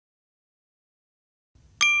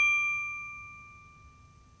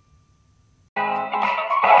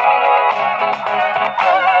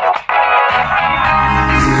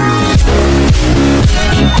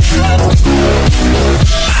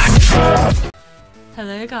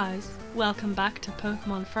Hello guys, welcome back to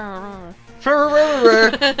Pokemon Fur.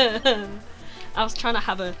 I was trying to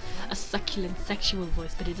have a succulent sexual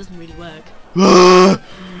voice, but it doesn't really work.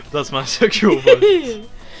 That's my sexual voice.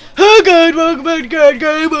 Oh god, welcome back to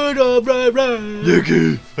Pokemon.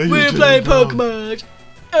 Nicki, We're playing Pokemon.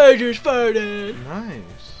 I just farted. Nice.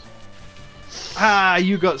 Ah,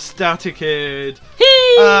 you got staticed. We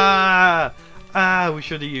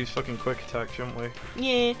should have used fucking quick attack, shouldn't we?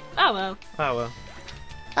 Yeah. Oh well. Oh well.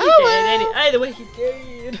 Either way, he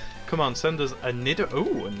did. Come on, send us a Nidoran.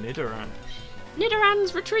 Ooh, a Nidoran.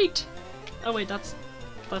 Nidoran's Retreat. Oh wait, that's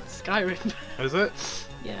Skyrim. Is it?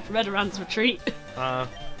 Yeah, Redoran's Retreat. Uh.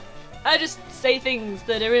 I just say things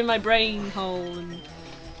that are in my brain hole and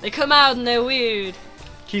they come out and they're weird.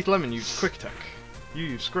 Keith Lemon used quick attack. You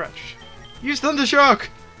use Scratch. Use Thundershock.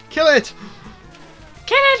 Kill it.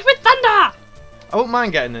 Kill it with thunder! I wouldn't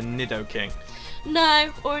mind getting a Nidoking. No,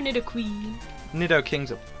 or a Nidoqueen. Nidoking's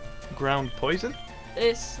a ground poison?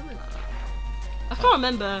 It's something like that. I can't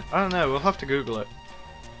remember. I don't know, we'll have to Google it.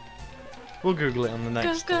 We'll Google it on the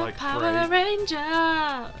next, Go, like, Power raid. Rangers!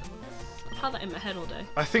 I've had that in my head all day.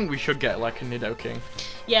 I think we should get, like, a Nidoking.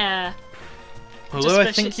 Yeah. Although I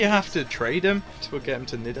Just think for you shits and have gigs. to trade him to get him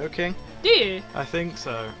to Nidoking. Do you? I think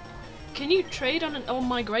so. Can you trade on or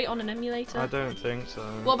migrate on an emulator? I don't think so.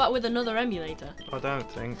 What about with another emulator? I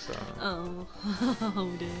don't think so. Oh.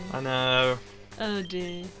 Oh dear. I know. Oh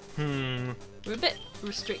dear. Hmm. We're a bit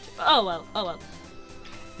restricted. Oh well, oh well.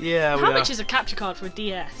 Yeah, How much is a capture card for a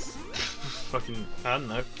DS? Fucking, I don't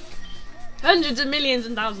know. Hundreds of millions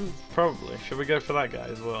and thousands. Probably. Should we go for that guy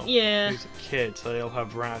as well? Yeah. He's a kid, so he'll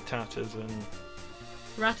have Ratatatas and...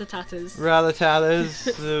 Ratatatas. Ratatatas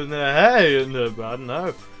and hey, and I don't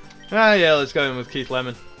know. Ah, yeah, let's go in with Keith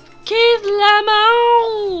Lemon. Keith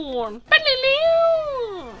Lemon!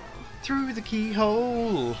 Through the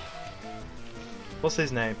keyhole. What's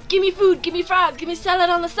his name? Give me food, give me fries, give me salad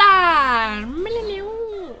on the side.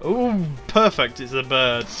 Ooh, perfect. It's a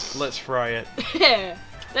bird. Let's fry it.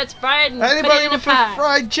 Let's fry it and put Anybody it in a with pie. a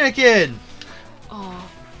fried chicken? Oh.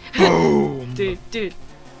 Boom. Dude,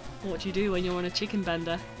 what do you do when you're on a chicken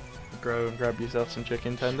bender? Go and grab yourself some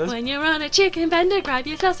chicken tenders. When you're on a chicken bender, grab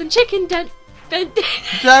yourself some chicken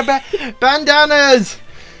Bandanas!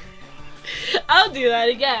 I'll do that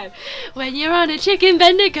again. When you're on a chicken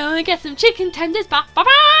bender, go and get some chicken tenders. Ba ba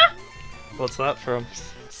ba! What's that from?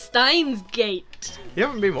 Steins Gate. You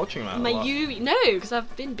haven't been watching that a lot. No, because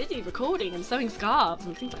I've been busy recording and sewing scarves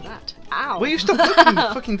and things like that. Ow. Will you stop looking at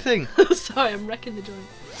the fucking thing? Sorry, I'm wrecking the joint.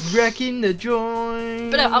 Wrecking the joint.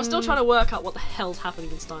 But no, I'm still trying to work out what the hell's happening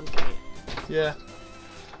in Steins Gate. Yeah.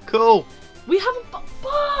 Cool. We haven't...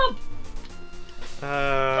 Bob!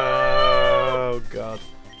 Oh, God.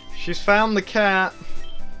 She's found the cat.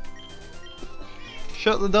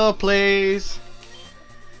 Shut the door, please.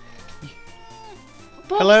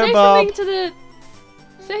 Bob, Hello, say Bob. something to the...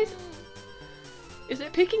 Is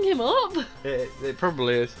it picking him up? It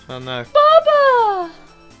probably is. I don't know. Baba!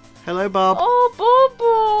 Hello, Bob. Oh,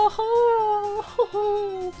 Baba!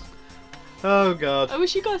 Oh, God. I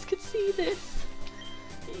wish you guys could see this.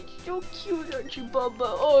 It's so cute, aren't you, Baba?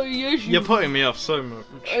 Oh, yes, You're putting me off so much.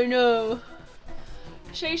 I know.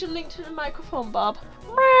 Say something to the microphone, Bob.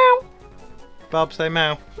 Meow. Bob, say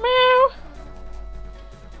meow. Meow.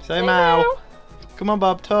 Say meow. Come on,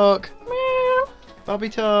 Bob, talk. Meow. Bobby,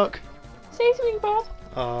 talk. Say something, Bob.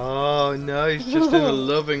 Oh, no, he's just in a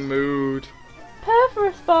loving mood. Purr for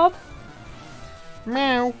us, Bob.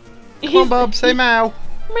 Meow. Come on, Bob, say meow.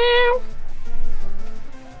 Meow.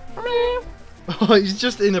 Meow. Oh, he's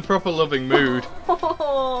just in a proper loving mood.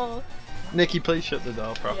 Oh. Nikki, please shut the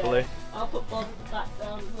door properly. Yeah, I'll put Bob back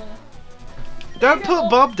down there. Don't put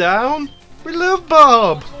Bob down. We love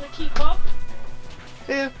Bob. Do you want to keep Bob?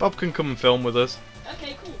 Here, Bob can come and film with us.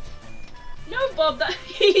 Okay, cool. No, Bob, that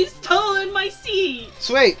he's stolen my seat.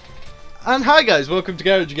 Sweet. And hi guys, welcome to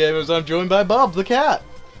Garage Gamers. I'm joined by Bob the cat.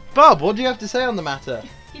 Bob, what do you have to say on the matter?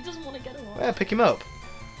 He doesn't want to get away. Yeah, pick him up.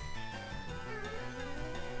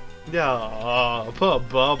 Yeah, poor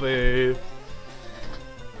Bobby.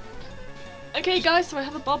 Okay, guys, so I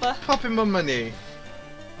have a bobber. Pop him on my knee.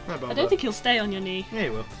 Hi, Bobber. I don't think he'll stay on your knee. Yeah, he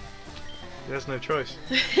will. He has no choice.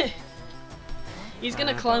 He's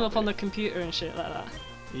gonna climb up on the computer and shit like that.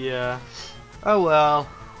 Yeah. Oh well.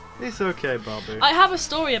 It's okay, Bobby. I have a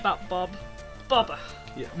story about Bob. Bobber.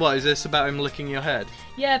 Yeah. What, is this about him licking your head?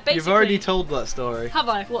 Yeah, basically. You've already told that story. Have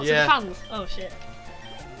I? What, Yeah. to the fans? Oh shit.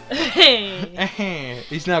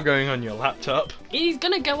 He's now going on your laptop. He's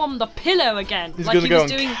gonna go on the pillow again. He's like gonna he go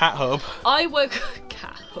was on doing. Cat Hub. I woke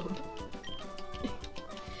Cat Hub.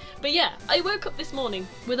 But yeah, I woke up this morning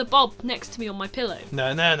with a Bob next to me on my pillow.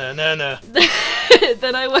 No. Then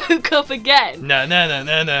I woke up again. No.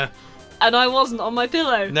 And I wasn't on my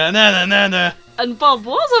pillow. No. And Bob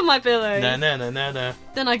was on my pillow. No.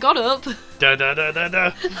 Then I got up. Da.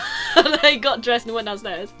 And I got dressed and went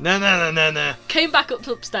downstairs. No. Came back up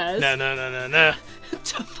upstairs. No.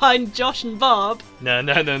 To find Josh and Bob. No.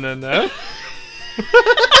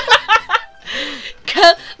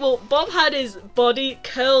 Well, Bob had his body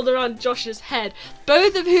curled around Josh's head,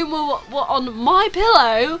 both of whom were on my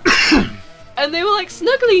pillow, and they were like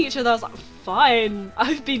snuggling each other. I was like, fine,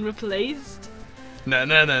 I've been replaced. No.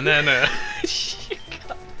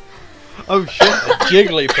 Oh shit, a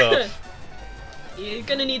Jigglypuff. You're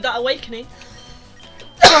gonna need that awakening.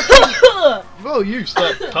 Well, you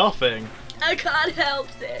stop coughing. I can't help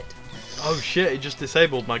it. Oh shit, it just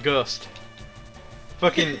disabled my gust.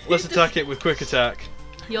 Fucking, let's attack it with quick attack.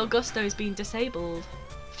 Your gusto's been disabled.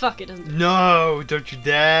 Fuck, it doesn't. No, don't you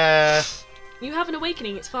dare. You have an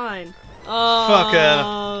awakening, it's fine.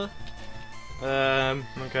 Oh. Fucker.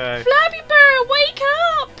 Okay. Flappy Bird, wake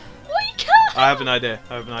up! Wake up! I have an idea.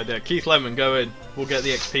 Keith Lemon, go in. We'll get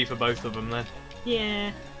the XP for both of them then.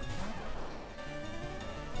 Yeah.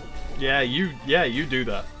 Yeah, you do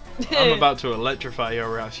that. I'm about to electrify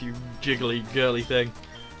your ass, you jiggly girly thing.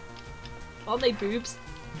 Aren't they boobs?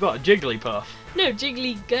 What, a Jigglypuff? No,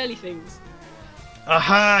 jiggly girly things.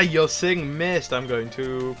 Aha! Your sing missed. I'm going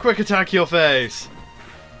to quick attack your face.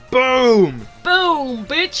 Boom! Boom,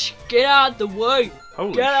 bitch! Get out the way!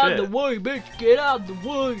 Holy Get out shit. the way, bitch! Get out the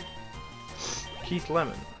way! Keith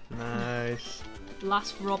Lemon. Nice.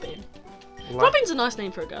 Last Robin. Robin's a nice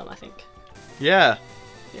name for a girl, I think. Yeah.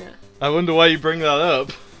 Yeah. I wonder why you bring that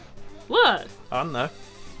up. What? I don't know.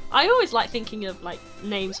 I always like thinking of like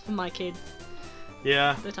names for my kids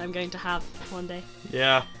Yeah. that I'm going to have one day.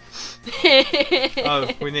 Yeah. Oh,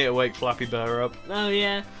 we need to wake Flappy Bear up. Oh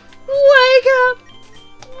yeah. Wake up!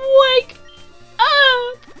 Wake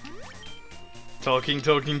up! Talking.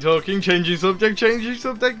 Changing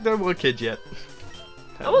subject. Don't want kids yet.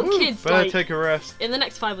 I want kids, better like, take a rest. in the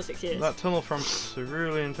next 5 or 6 years. That tunnel from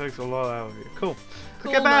Cerulean takes a lot out of you. Cool.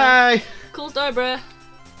 Cool, Okay, bye! Cool story, bruh.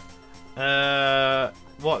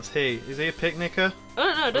 What's he? Is he a picnicker?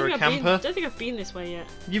 I don't know, I Or a camper? don't think I've been this way yet.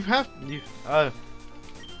 Oh.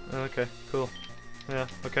 Okay, cool. Yeah,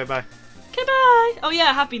 okay, bye. Okay, bye! Oh yeah,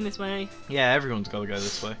 I have been this way. Yeah, everyone's gotta go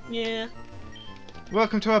this way. Yeah.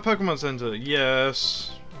 Welcome to our Pokemon Center.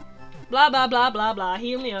 Yes. Blah blah blah blah blah.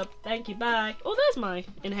 Heal me up. Thank you, bye. Oh, there's my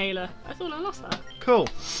inhaler. I thought I lost that. Cool.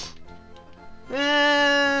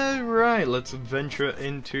 Right, let's venture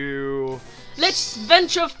into... Let's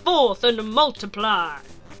venture forth and multiply.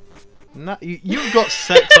 No, you've got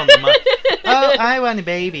sex on the mic. Oh, I want a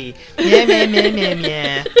baby.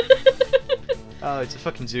 Yeah. Oh, it's a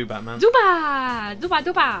fucking Zubat, man.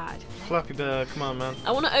 Zubat. Flappy Bear, come on, man.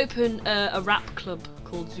 I want to open a rap club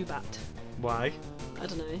called Zubat. Why? I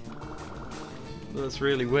don't know. That's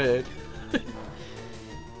really weird.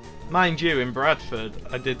 Mind you, in Bradford,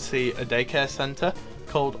 I did see a daycare centre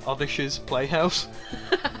called Oddish's Playhouse.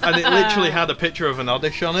 And it literally had a picture of an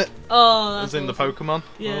Oddish on it. Oh, that's as in awesome. the Pokemon.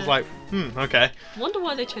 Yeah. I was like, okay. Wonder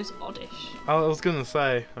why they chose Oddish. I was gonna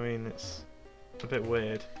say, I mean, it's a bit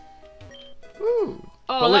weird. Ooh.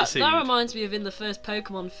 Oh, Bullet that Seed. reminds me of in the first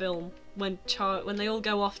Pokemon film when they all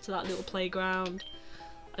go off to that little playground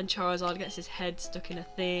and Charizard gets his head stuck in a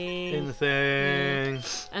thing. In the thing. Yeah.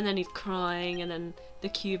 And then he's crying, and then the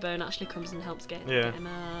Cubone actually comes and helps get him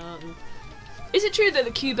out. And... Is it true that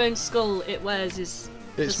the Cubone skull it wears is...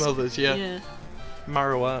 Its mother's, yeah.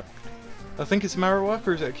 Marowak. I think it's Marowak,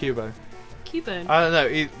 or is it a Cubone? Cubone. I don't know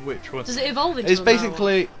which one. Does it evolve into It's a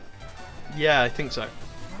basically... Yeah, I think so.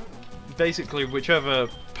 Basically, whichever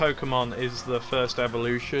Pokemon is the first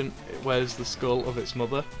evolution, it wears the skull of its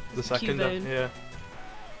mother. The second, Cubone. yeah.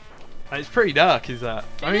 And it's pretty dark, is that?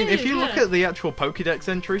 I mean, if you look yeah. at the actual Pokédex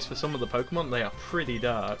entries for some of the Pokemon, they are pretty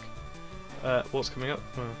dark. What's coming up?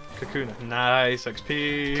 Kakuna. Nice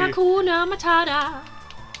XP. Kakuna Matata.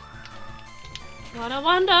 What a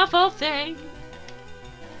wonderful thing.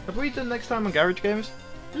 Have we done next time on Garage Gamers?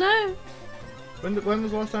 No, When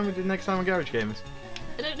was the last time we did next time on Garage Gamers?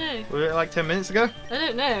 I don't know. Was it like 10 minutes ago? I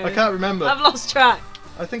don't know. I can't remember. I've lost track.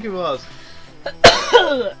 I think it was.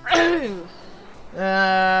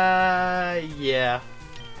 Yeah.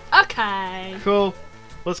 Okay. Cool.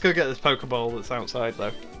 Let's go get this Pokeball that's outside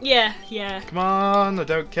though. Yeah. Come on, I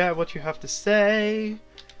don't care what you have to say.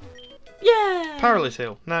 Yeah. Powerless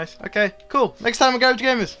heal. Nice. Okay, cool. Next time we go to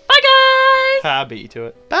gamers. Bye, guys. I beat you to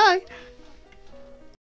it. Bye.